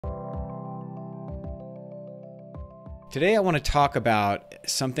Today I want to talk about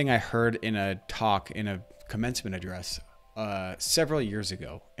something I heard in a talk in a commencement address several years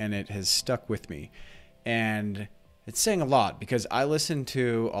ago, and it has stuck with me. And it's saying a lot because I listen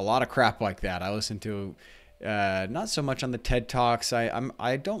to a lot of crap like that. I listen to not so much on the TED Talks.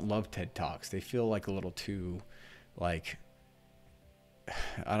 I don't love TED Talks. They feel like a little too, like,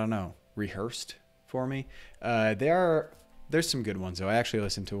 I don't know, rehearsed for me. There's some good ones though. I actually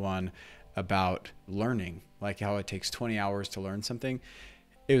listened to one about learning, like how it takes 20 hours to learn something.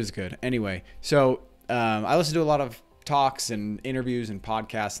 It was good. Anyway, so I listen to a lot of talks and interviews and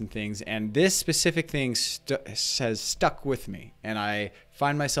podcasts and things, and this specific thing has stuck with me, and I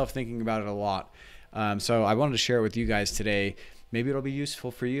find myself thinking about it a lot. So I wanted to share it with you guys today. Maybe it'll be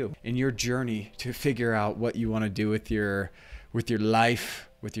useful for you in your journey to figure out what you want to do with your life,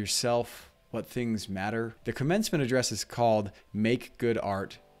 with yourself, what things matter. The commencement address is called Make Good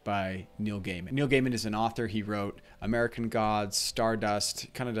Art by Niel Gaiman. Niel Gaiman is an author. He wrote American Gods,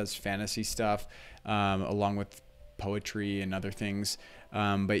 Stardust, kind of does fantasy stuff, along with poetry and other things.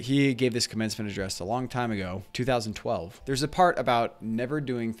 But he gave this commencement address a long time ago, 2012. There's a part about never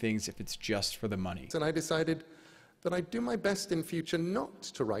doing things if it's just for the money. And I decided that I'd do my best in future not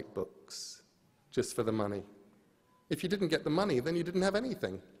to write books just for the money. If you didn't get the money, then you didn't have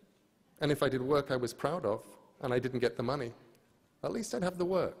anything. And if I did work I was proud of and I didn't get the money, at least I'd have the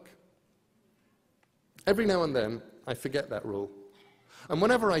work. Every now and then, I forget that rule. And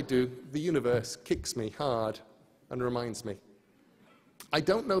whenever I do, the universe kicks me hard and reminds me. I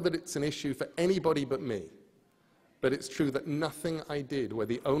don't know that it's an issue for anybody but me, but it's true that nothing I did where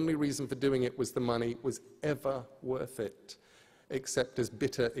the only reason for doing it was the money was ever worth it, except as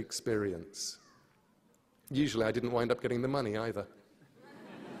bitter experience. Usually I didn't wind up getting the money either.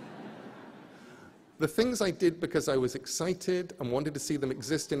 The things I did because I was excited and wanted to see them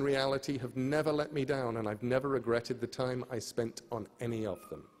exist in reality have never let me down, and I've never regretted the time I spent on any of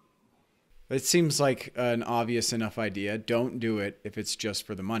them. It seems like an obvious enough idea. Don't do it if it's just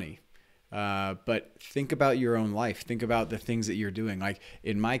for the money. But think about your own life. Think about the things that you're doing. Like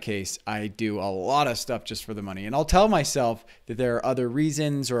in my case, I do a lot of stuff just for the money. And I'll tell myself that there are other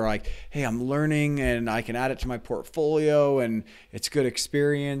reasons, or like, hey, I'm learning and I can add it to my portfolio and it's good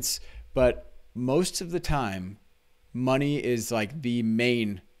experience. But most of the time, money is like the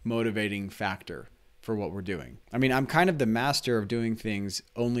main motivating factor for what we're doing. I mean, I'm kind of the master of doing things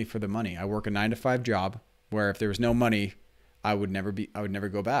only for the money. I work a 9-to-5 job where if there was no money, I would never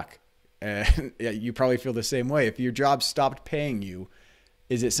go back. And you probably feel the same way. If your job stopped paying you,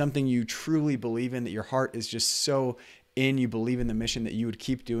 is it something you truly believe in, that your heart is just so in, you believe in the mission that you would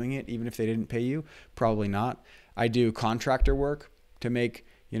keep doing it even if they didn't pay you? Probably not. I do contractor work to make,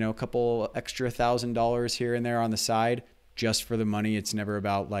 a couple extra $1,000 here and there on the side just for the money. It's never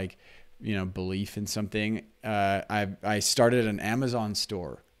about like, belief in something. I started an Amazon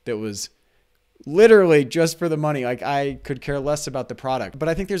store that was literally just for the money. Like I could care less about the product, but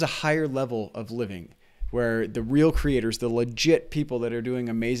I think there's a higher level of living where the real creators, the legit people that are doing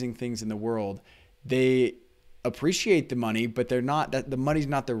amazing things in the world, they appreciate the money, but the money's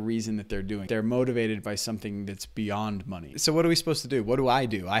not the reason that they're doing. They're motivated by something that's beyond money. So what are we supposed to do? What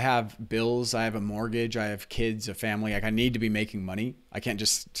do? I have bills, I have a mortgage, I have kids, a family. Like I need to be making money. I can't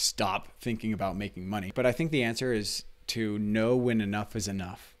just stop thinking about making money. But I think the answer is to know when enough is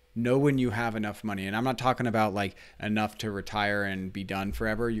enough. Know when you have enough money. And I'm not talking about like enough to retire and be done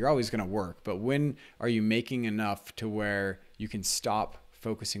forever. You're always going to work. But when are you making enough to where you can stop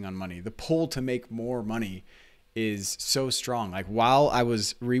focusing on money? The pull to make more money is so strong. Like while I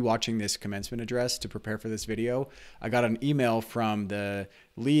was rewatching this commencement address to prepare for this video, I got an email from the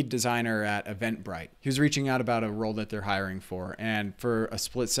lead designer at Eventbrite. He was reaching out about a role that they're hiring for. And for a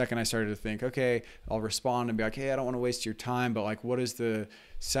split second, I started to think, okay, I'll respond and be like, hey, I don't want to waste your time, but like, what is the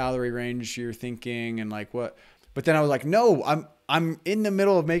salary range you're thinking? And like what? But then I was like, no, I'm in the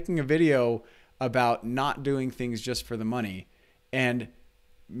middle of making a video about not doing things just for the money. And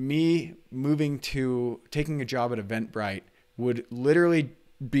me moving to taking a job at Eventbrite would literally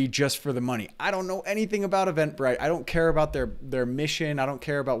be just for the money. I don't know anything about Eventbrite. I don't care about their mission. I don't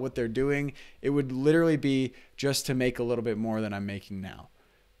care about what they're doing. It would literally be just to make a little bit more than I'm making now.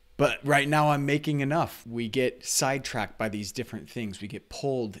 But right now I'm making enough. We get sidetracked by these different things. We get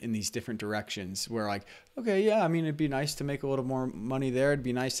pulled in these different directions. We're like, okay, yeah, I mean, it'd be nice to make a little more money there. It'd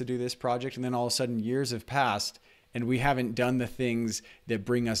be nice to do this project. And then all of a sudden years have passed and we haven't done the things that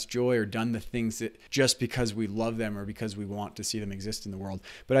bring us joy or done the things that just because we love them or because we want to see them exist in the world.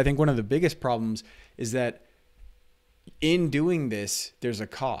 But I think one of the biggest problems is that in doing this, there's a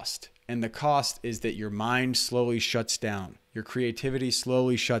cost. And the cost is that your mind slowly shuts down. Your creativity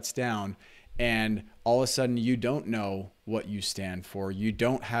slowly shuts down. and all of a sudden you don't know what you stand for. You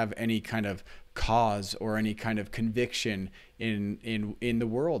don't have any kind of cause or any kind of conviction in the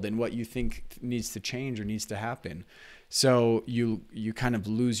world and what you think needs to change or needs to happen. So you kind of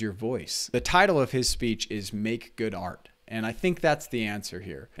lose your voice. The title of his speech is Make Good Art. And I think that's the answer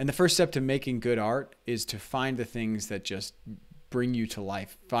here. And the first step to making good art is to find the things that just bring you to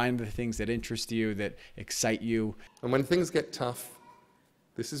life. Find the things that interest you, that excite you. And when things get tough,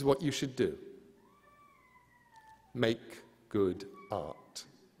 this is what you should do. Make good art.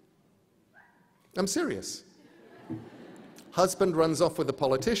 I'm serious. Husband runs off with a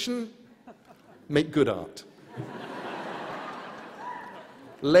politician, make good art.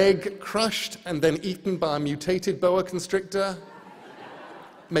 Leg crushed and then eaten by a mutated boa constrictor,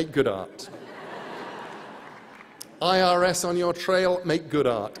 make good art. IRS on your trail, make good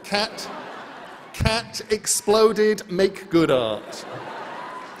art. Cat exploded, make good art.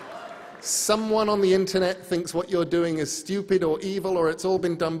 Someone on the internet thinks what you're doing is stupid or evil or it's all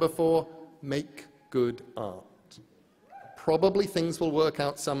been done before, make good art. Probably things will work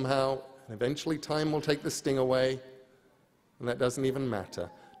out somehow, and eventually time will take the sting away, and that doesn't even matter.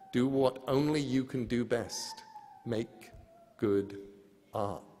 Do what only you can do best. Make good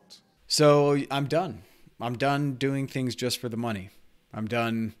art. So I'm done. I'm done doing things just for the money. I'm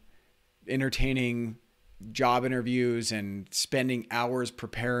done entertaining job interviews and spending hours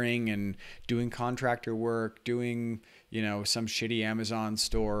preparing and doing contractor work, doing, some shitty Amazon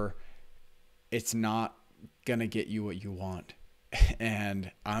store. It's not gonna get you what you want.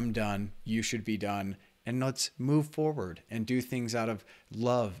 And I'm done. You should be done. And let's move forward and do things out of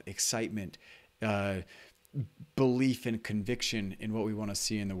love, excitement, belief and conviction in what we want to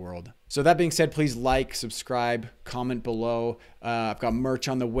see in the world. So that being said, please like, subscribe, comment below. I've got merch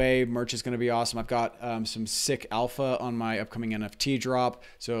on the way. Merch is going to be awesome. I've got some sick alpha on my upcoming NFT drop,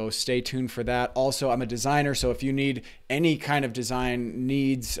 so stay tuned for that. Also, I'm a designer, so if you need any kind of design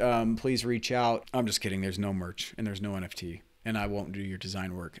needs, please reach out. I'm just kidding. There's no merch and there's no NFT, and I won't do your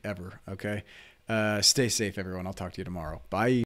design work ever, okay? Stay safe, everyone. I'll talk to you tomorrow. Bye.